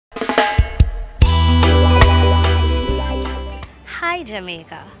Hi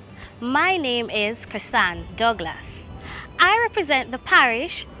Jamaica, my name is Chrisanne Douglas. I represent the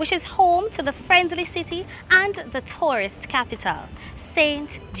parish which is home to the friendly city and the tourist capital,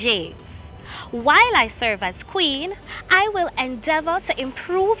 St. James. While I serve as Queen, I will endeavor to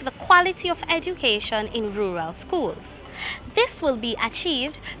improve the quality of education in rural schools. This will be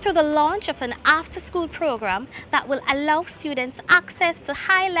achieved through the launch of an after-school program that will allow students access to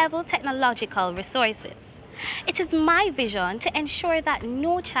high-level technological resources. It is my vision to ensure that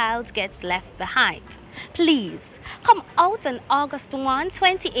no child gets left behind. Please, come out on August 1,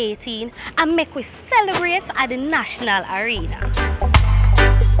 2018 and make we celebrate at the national arena.